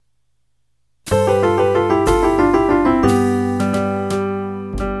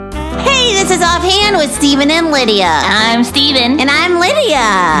is Offhand with Stephen and Lydia. I'm Stephen. And I'm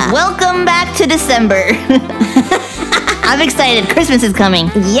Lydia. Welcome back to December. I'm excited. Christmas is coming.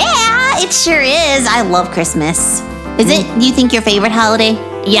 Yeah, it sure is. I love Christmas. Is it, do you think, your favorite holiday?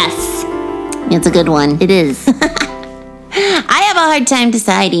 Yes. It's a good one. It is. I have a hard time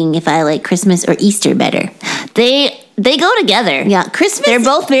deciding if I like Christmas or Easter better. They go together. Yeah, Christmas. They're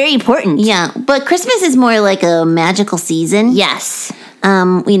both very important. Yeah, but Christmas is more like a magical season. Yes.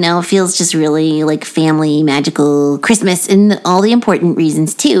 It feels just really like family, magical Christmas, and all the important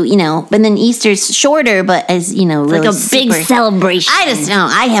reasons too, But then Easter's shorter, but as really like a big celebration. I just know.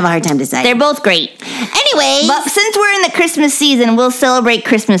 I have a hard time deciding. They're both great. Anyway, but since we're in the Christmas season, we'll celebrate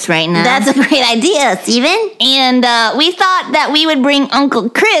Christmas right now. That's a great idea, Stephen. And we thought that we would bring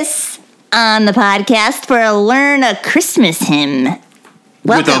Uncle Chris on the podcast for a Learn a Christmas hymn.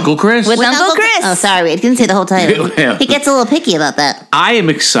 Welcome. With Uncle Chris. With Uncle Chris. Oh, sorry. I didn't say the whole title. Yeah. He gets a little picky about that. I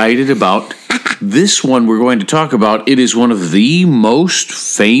am excited about this one we're going to talk about. It is one of the most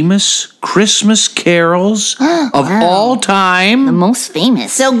famous Christmas carols of all time. The most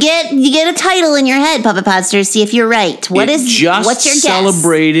famous. So you get a title in your head, Puppet Podsters. See if you're right. What's your guess?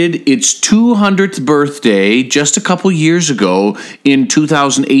 Celebrated its 200th birthday just a couple years ago in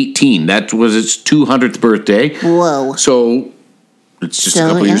 2018. That was its 200th birthday. Whoa. So it's just a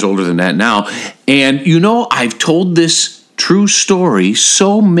couple years older than that now. And, I've told this true story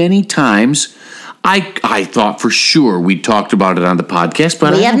so many times. I thought for sure we talked about it on the podcast,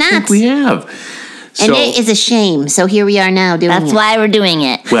 but I don't think we have. And it is a shame. So here we are now doing it. That's why we're doing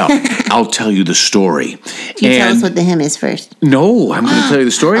it. Well, I'll tell you the story. Can you tell us what the hymn is first? No, I'm going to tell you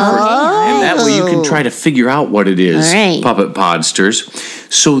the story first. And that way you can try to figure out what it is, all right. Puppet Podsters.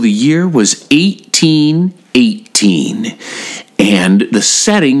 So the year was 1818. And the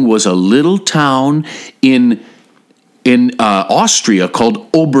setting was a little town in Austria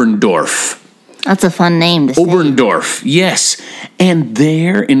called Oberndorf. That's a fun name to say. Oberndorf, yes. And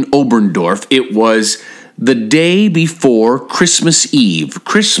there in Oberndorf, it was the day before Christmas Eve.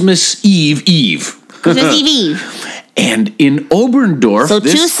 Christmas Eve. Christmas Eve. And in Oberndorf... So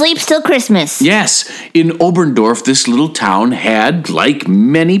 2 sleeps till Christmas. Yes. In Oberndorf, this little town had, like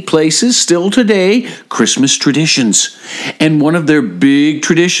many places still today, Christmas traditions. And one of their big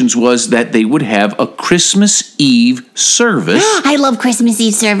traditions was that they would have a Christmas Eve service. I love Christmas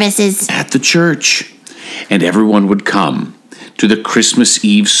Eve services. At the church. And everyone would come to the Christmas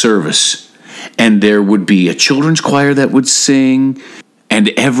Eve service. And there would be a children's choir that would sing. And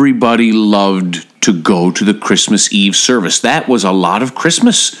everybody loved to go to the Christmas Eve service. That was a lot of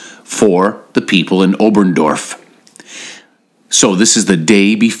Christmas for the people in Oberndorf. So this is the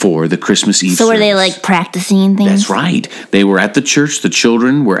day before the Christmas Eve service. So were they like practicing things? That's right. They were at the church. The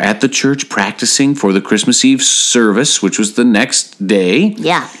children were at the church practicing for the Christmas Eve service, which was the next day.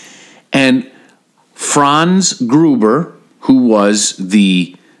 Yeah. And Franz Gruber, who was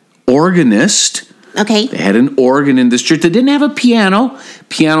the organist... Okay. They had an organ in this church. They didn't have a piano.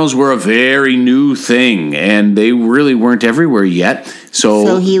 Pianos were a very new thing, and they really weren't everywhere yet.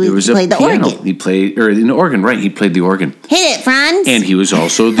 So he played the organ. He played, or in the organ, right? He played the organ. Hit it, Franz. And he was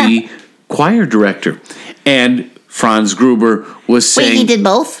also the choir director. And Franz Gruber was saying... Wait, he did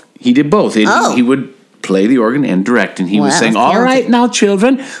both? He did both. He would play the organ and direct, and he was saying, all right, now,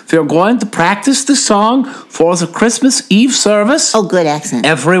 children, we're going to practice the song for the Christmas Eve service. Oh, good accent.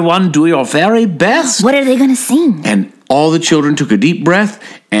 Everyone do your very best. What are they going to sing? And all the children took a deep breath,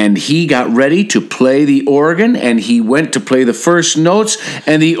 and he got ready to play the organ, and he went to play the first notes,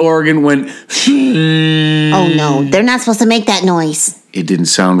 and the organ went... Oh, no. They're not supposed to make that noise. It didn't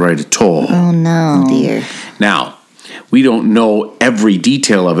sound right at all. Oh, no. Oh, dear. Now, we don't know every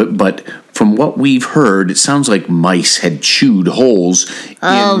detail of it, but from what we've heard, it sounds like mice had chewed holes in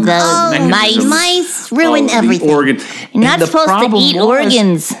the mice. Mice ruin everything. The organ. You're not supposed to eat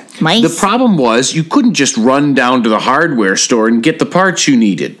organs, mice. The problem was you couldn't just run down to the hardware store and get the parts you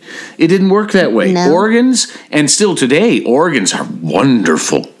needed. It didn't work that way. No. Organs, and still today, organs are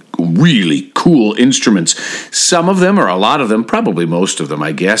wonderful, really cool instruments. Some of them, or a lot of them, probably most of them,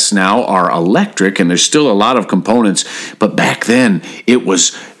 I guess, now are electric, and there's still a lot of components. But back then, it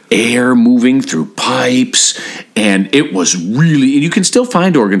was air moving through pipes, and it was really, and you can still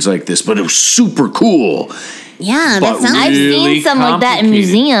find organs like this, but it was super cool. Yeah, that sounds... I've seen some like that in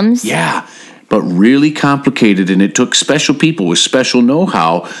museums. Yeah, but really complicated, and it took special people with special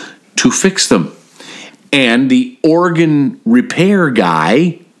know-how to fix them. And the organ repair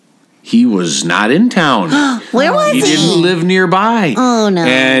guy, he was not in town. Where was he? He didn't live nearby. Oh, no.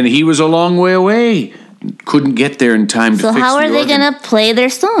 And he was a long way away. Couldn't get there in time to fix the organ. So how are they going to play their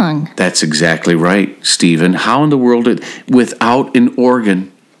song? That's exactly right, Stephen. How in the world, without an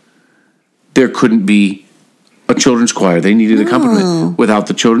organ, there couldn't be a children's choir. They needed accompaniment. Without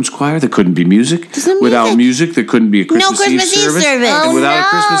the children's choir, there couldn't be music. Without music, there couldn't be a Christmas, Christmas Eve service. And Oh, without a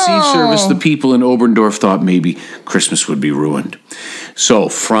Christmas Eve no. service, the people in Oberndorf thought maybe Christmas would be ruined. So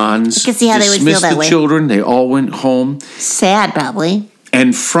Franz can see how they would feel dismissed that the way. children. They all went home. Sad, probably.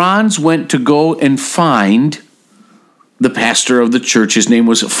 And Franz went to go and find the pastor of the church. His name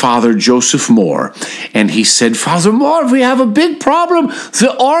was Father Joseph Moore. And he said, Father Moore, we have a big problem.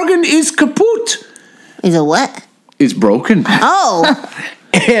 The organ is kaput. Is it what? It's broken. Oh,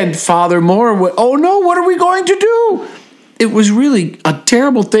 And Father Moore went, oh no, what are we going to do? It was really a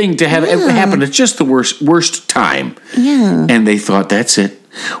terrible thing to have. It happened at just the worst time. yeah. And they thought, that's it.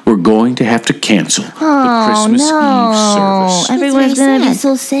 We're going to have to cancel the Christmas Eve service. Everyone's very gonna be sad.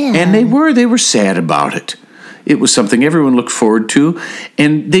 so sad. And they were sad about it. It was something everyone looked forward to.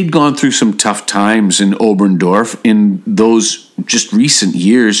 And they'd gone through some tough times in Oberndorf in those just recent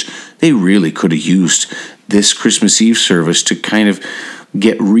years. They really could have used this Christmas Eve service to kind of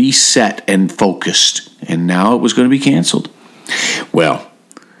get reset and focused. And now it was going to be canceled. Well,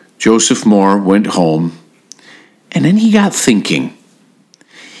 Joseph Moore went home, and then he got thinking.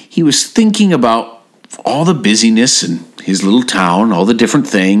 He was thinking about all the busyness in his little town, all the different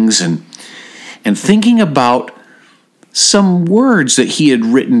things, and thinking about some words that he had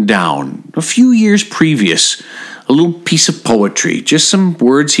written down a few years previous, a little piece of poetry, just some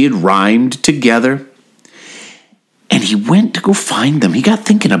words he had rhymed together. And he went to go find them. He got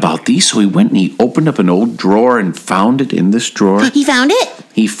thinking about these, so he went and he opened up an old drawer and found it in this drawer. He found it?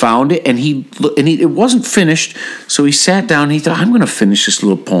 He found it, and it wasn't finished, so he sat down and he thought, I'm going to finish this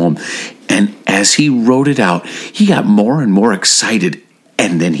little poem. And as he wrote it out, he got more and more excited,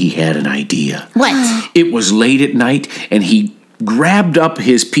 and then he had an idea. What? It was late at night, and he grabbed up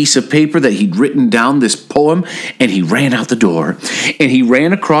his piece of paper that he'd written down this poem, and he ran out the door, and he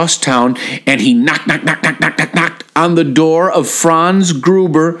ran across town, and he knocked on the door of Franz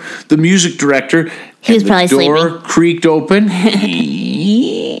Gruber, the music director. He was and probably the door sleeping. creaked open.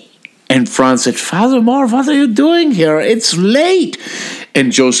 And Franz said, Father Moore, what are you doing here? It's late.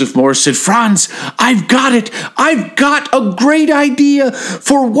 And Joseph Moore said, Franz, I've got it. I've got a great idea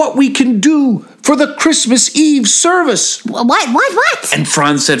for what we can do for the Christmas Eve service. What? And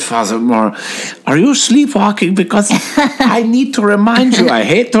Franz said, Father Moore, are you sleepwalking? Because I need to remind you. I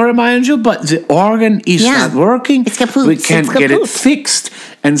hate to remind you, but the organ is not working. It's kaput. We can't It's get it kaput. fixed.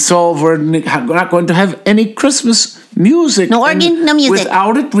 And so we're not going to have any Christmas music. No organ, And no music.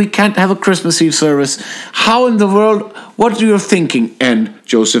 Without it, we can't have a Christmas Eve service. How in the world, what are you thinking? And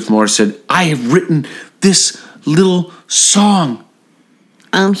Joseph Moore said, I have written this little song.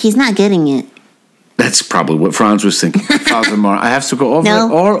 He's not getting it. That's probably what Franz was thinking. Father Moore, I have to go over No.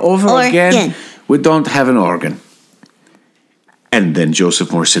 it all over again. Organ. We don't have an organ. And then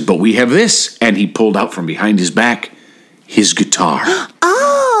Joseph Moore said, but we have this. And he pulled out from behind his back his guitar.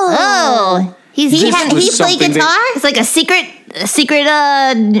 Oh, He was play something guitar? it's like a secret. Secret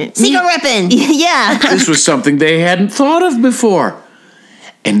weapon. Yeah. This was something they hadn't thought of before.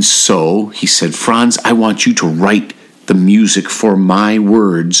 And so he said, Franz, I want you to write the music for my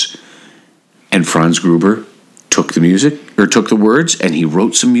words. And Franz Gruber took the words, and he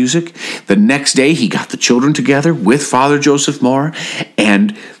wrote some music. The next day, he got the children together with Father Joseph Moore,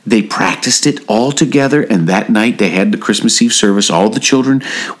 and they practiced it all together. And that night, they had the Christmas Eve service. All the children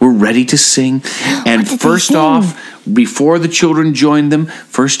were ready to sing. And first off, before the children joined them,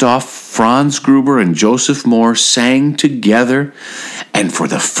 Franz Gruber and Joseph Moore sang together. And for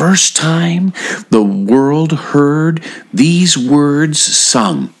the first time, the world heard these words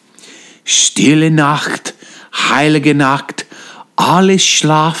sung. Stille Nacht, heilige Nacht, alles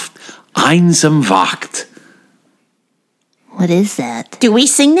schlaft, einsam wacht. What is that? Do we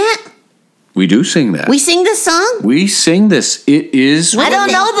sing that? We do sing that. We sing this song? We sing this. It is. I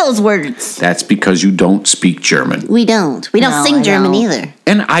don't know those words. That's because you don't speak German. We don't. We don't No, sing I German don't. either.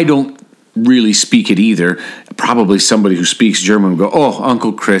 And I don't really speak it either. Probably somebody who speaks German will go, oh,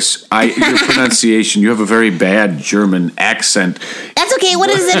 Uncle Chris, your pronunciation, you have a very bad German accent. That's okay. What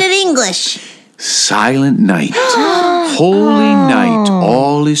is it in English? Silent night, holy night,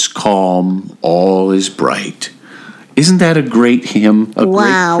 all is calm, all is bright. Isn't that a great hymn?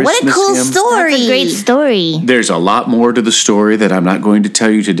 Wow, great what a Christmas cool hymn? story. That's a great story. There's a lot more to the story that I'm not going to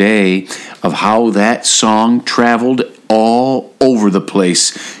tell you today of how that song traveled all over the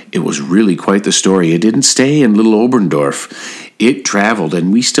place. It was really quite the story. It didn't stay in little Oberndorf. It traveled,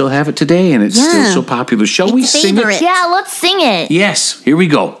 and we still have it today, and it's still so popular. Shall we sing favorite. it? Yeah, let's sing it. Yes, here we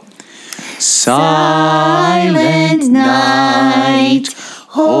go. Silent night,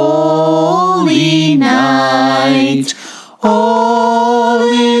 holy night, all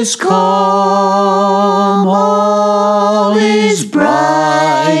is is calm, all is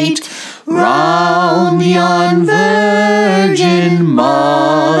bright, round the unvirgin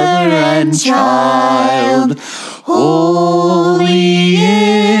mother and child. Holy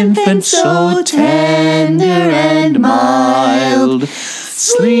infant, so tender and mild,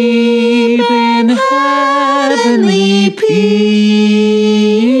 sleep in heavenly peace.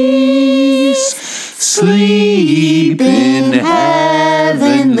 Sleep in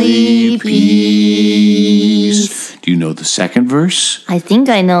heavenly peace. Do you know the second verse? I think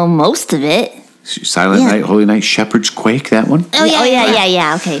I know most of it. Silent night, holy night, shepherds quake, that one? Oh,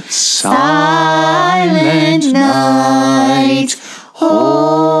 yeah, okay. Silent night,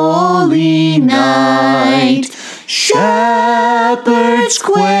 holy night, shepherds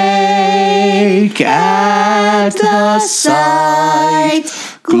quake at the sight.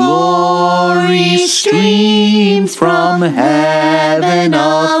 Glory streams from heaven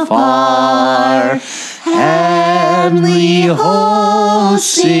afar. Heavenly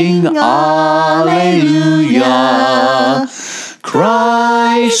hosts sing Alleluia.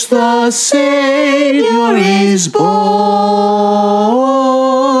 Christ the Savior is born.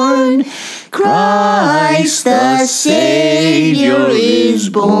 Christ the Savior is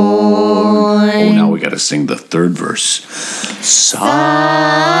born. Oh, now we got to sing the third verse.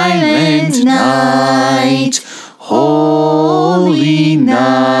 Silent night, holy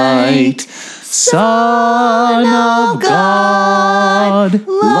night, Son of God,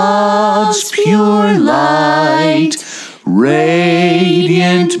 love's pure light,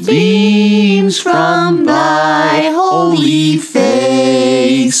 radiant beams from thy holy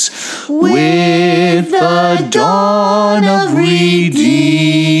face, with the dawn of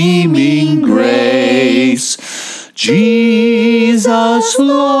redeeming grace. Jesus,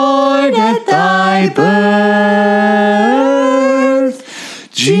 Lord, at thy birth.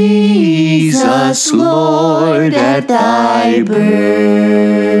 Jesus, Lord, at thy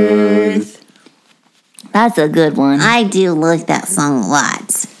birth. That's a good one. I do like that song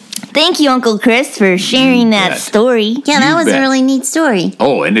lots. Thank you, Uncle Chris, for sharing that story. Yeah, that was bet. a really neat story.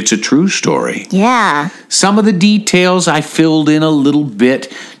 Oh, and it's a true story. Yeah. Some of the details I filled in a little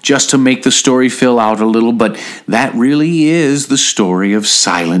bit just to make the story fill out a little, but that really is the story of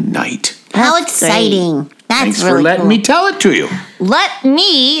Silent Night. How That's exciting. That's Thanks really for letting cool. me tell it to you. Let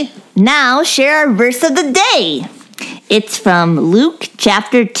me now share our verse of the day. It's from Luke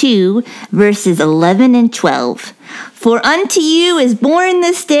chapter 2, verses 11 and 12. For unto you is born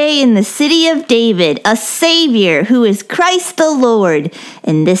this day in the city of David a Savior, who is Christ the Lord.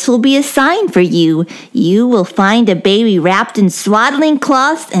 And this will be a sign for you. You will find a baby wrapped in swaddling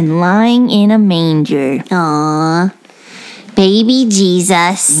cloths and lying in a manger. Aw. Baby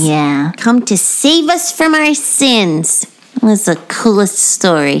Jesus. Yeah. Come to save us from our sins. That's the coolest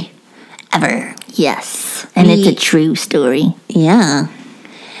story ever. Yes. And it's a true story. Yeah.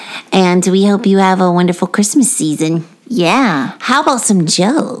 And we hope you have a wonderful Christmas season. Yeah. How about some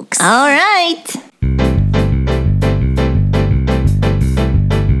jokes? All right.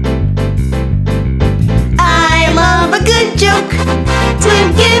 I love a good joke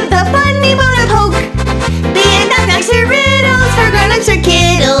to give the funny bone a poke. Be it knock-knocks or riddles for grown-ups or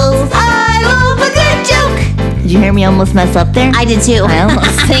kiddles. I love a good joke. Did you hear me almost mess up there? I did too. I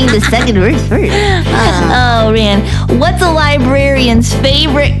almost sang the second verse first. Oh, man. What's a librarian's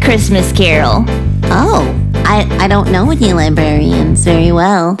favorite Christmas carol? Oh, I don't know any librarians very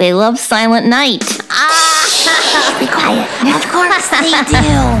well. They love Silent Night. Be quiet. Of course they do.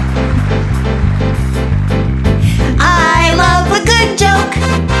 I love a good joke.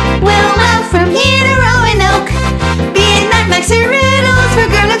 We'll laugh from here to Roanoke. Be it knock-knocks or riddles for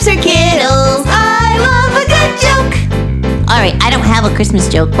grown-ups or kiddles. I love a good joke. All right, I don't have a Christmas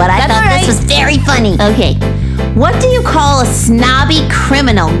joke, but I That's thought all right. this was very funny. Okay. What do you call a snobby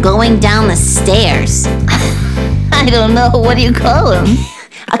criminal going down the stairs? I don't know. What do you call him?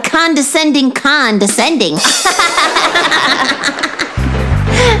 A condescending condescending.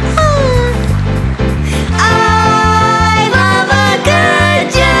 I love a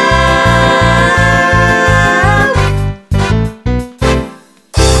good joke.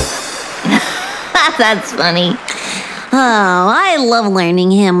 That's funny. Oh, I love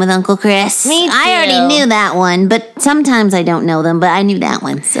learning him with Uncle Chris. Me I already too. knew that one, but sometimes I don't know them, but I knew that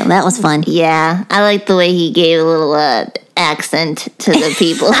one, so that was fun. Yeah, I like the way he gave a little accent to the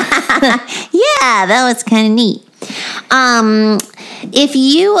people. Yeah, that was kind of neat. If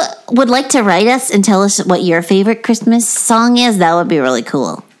you would like to write us and tell us what your favorite Christmas song is, that would be really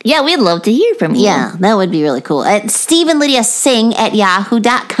cool. Yeah, we'd love to hear from you. Yeah, that would be really cool. At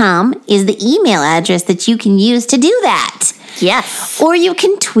StephenLydiaSing@yahoo.com is the email address that you can use to do that. Yes. Or you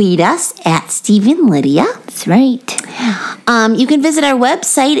can tweet us at Steve and Lydia. That's right. You can visit our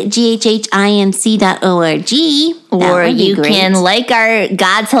website at ghhinc.org. Or you can like our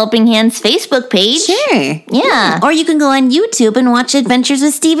God's Helping Hands Facebook page. Sure. Yeah. Or you can go on YouTube and watch Adventures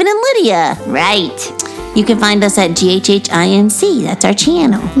with Stephen and Lydia. Right. You can find us at GHHINC. That's our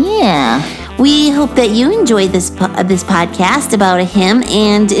channel. Yeah. We hope that you enjoyed this podcast about a hymn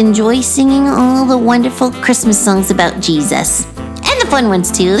and enjoy singing all the wonderful Christmas songs about Jesus. And the fun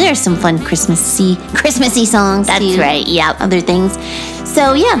ones too. There are some fun Christmassy songs. That's too. right. Yep. Other things.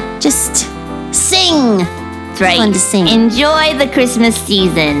 So yeah, just sing. That's right. Fun to sing. Enjoy the Christmas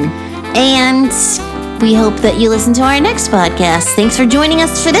season. And we hope that you listen to our next podcast. Thanks for joining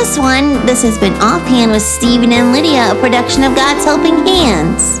us for this one. This has been Offhand with Stephen and Lydia, a production of God's Helping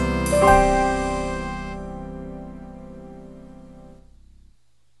Hands.